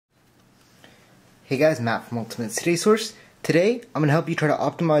Hey guys, Matt from Ultimate City Source. Today, I'm going to help you try to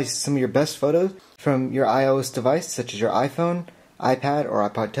optimize some of your best photos from your iOS device, such as your iPhone, iPad, or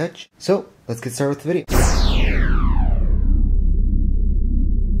iPod Touch. So, let's get started with the video.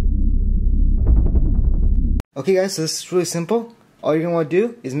 Okay guys, so this is really simple. All you're going to want to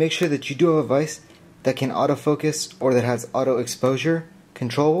do is make sure that you do have a device that can autofocus or that has auto exposure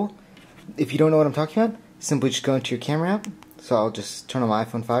control. If you don't know what I'm talking about, simply just go into your camera app. So I'll just turn on my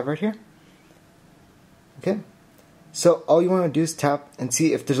iPhone 5 right here. Okay, so all you want to do is tap and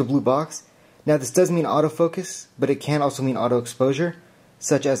see if there's a blue box. Now this does mean autofocus, but it can also mean auto exposure,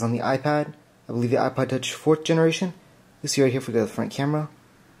 such as on the iPad. I believe the iPod Touch 4th generation. You see right here if we go to the front camera,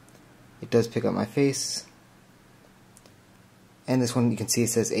 it does pick up my face. And this one you can see it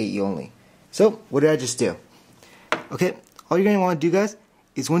says AE only. So what did I just do? Okay, all you're going to want to do, guys,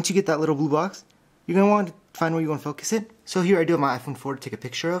 is once you get that little blue box, you're going to want to find where you want to focus it. So here I do have my iPhone 4 to take a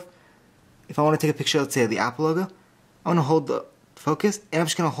picture of. If I want to take a picture, let's say, of the Apple logo, I want to hold the focus, and I'm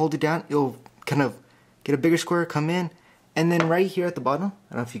just going to hold it down. It'll kind of get a bigger square, come in, and then right here at the bottom,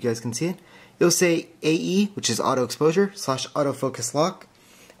 I don't know if you guys can see it, it'll say AE, which is auto exposure, / autofocus lock,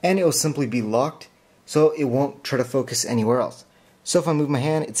 and it will simply be locked, so it won't try to focus anywhere else. So if I move my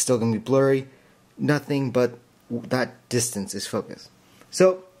hand, it's still going to be blurry. Nothing but that distance is focused.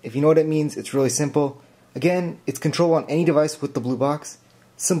 So if you know what it means, it's really simple. Again, it's control on any device with the blue box.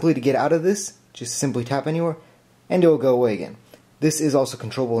 Simply to get out of this, just simply tap anywhere, and it will go away again. This is also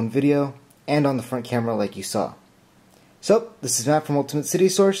controllable in video and on the front camera like you saw. So, this is Matt from Ultimate City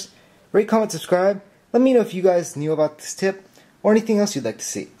Source. Rate, comment, subscribe. Let me know if you guys knew about this tip or anything else you'd like to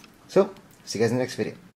see. So, see you guys in the next video.